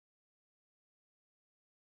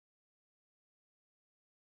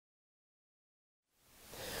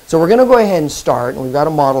So we're going to go ahead and start, and we've got a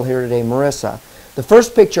model here today, Marissa. The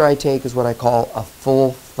first picture I take is what I call a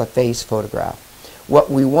full face photograph.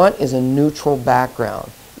 What we want is a neutral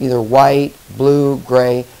background, either white, blue,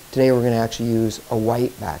 gray. Today we're going to actually use a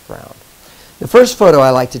white background. The first photo I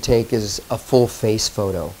like to take is a full face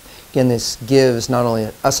photo. Again, this gives not only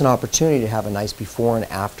us an opportunity to have a nice before and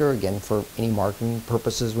after, again for any marketing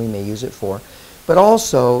purposes we may use it for, but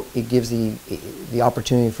also it gives the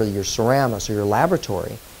opportunity for your ceramist or your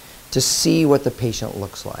laboratory to see what the patient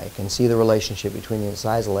looks like and see the relationship between the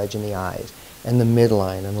incisal edge and the eyes and the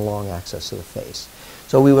midline and the long axis of the face.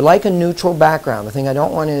 So we would like a neutral background. The thing I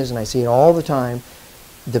don't want is, and I see it all the time,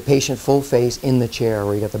 the patient full face in the chair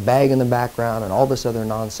where you got the bag in the background and all this other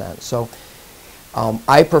nonsense. So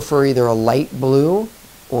I prefer either a light blue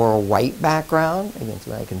or a white background. Again,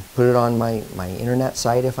 so I can put it on my internet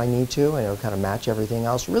site if I need to, and it'll kind of match everything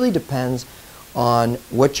else. It really depends on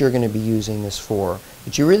what you're going to be using this for.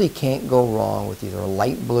 But you really can't go wrong with either a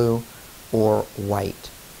light blue or white.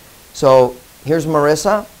 So here's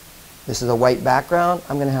Marissa. This is a white background.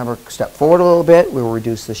 I'm going to have her step forward a little bit. We'll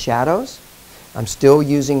reduce the shadows. I'm still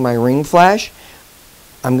using my ring flash.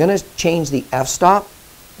 I'm going to change the f-stop.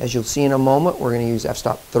 As you'll see in a moment, we're going to use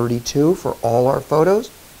f-stop 32 for all our photos.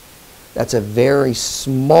 That's a very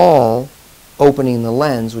small opening in the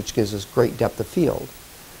lens, which gives us great depth of field.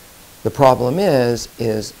 The problem is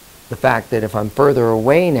the fact that if I'm further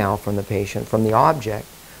away now from the patient, from the object,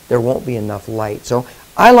 there won't be enough light. So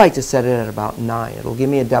I like to set it at about 9. It'll give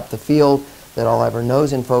me a depth of field that I'll have her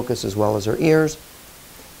nose in focus as well as her ears.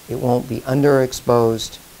 It won't be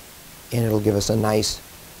underexposed, and it'll give us a nice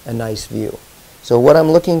view. So what I'm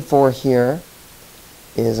looking for here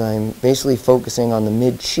is I'm basically focusing on the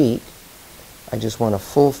mid-cheek. I just want a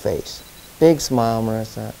full face. Big smile,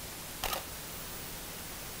 Marissa.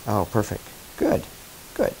 Oh, perfect. Good,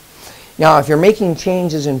 good. Now, if you're making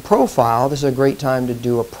changes in profile, this is a great time to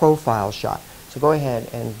do a profile shot. So go ahead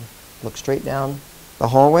and look straight down the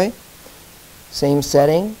hallway. Same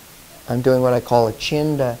setting. I'm doing what I call a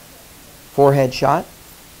chin to forehead shot.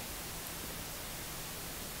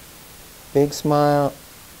 Big smile.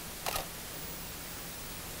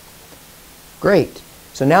 Great.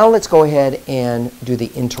 So now let's go ahead and do the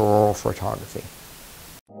intraoral photography.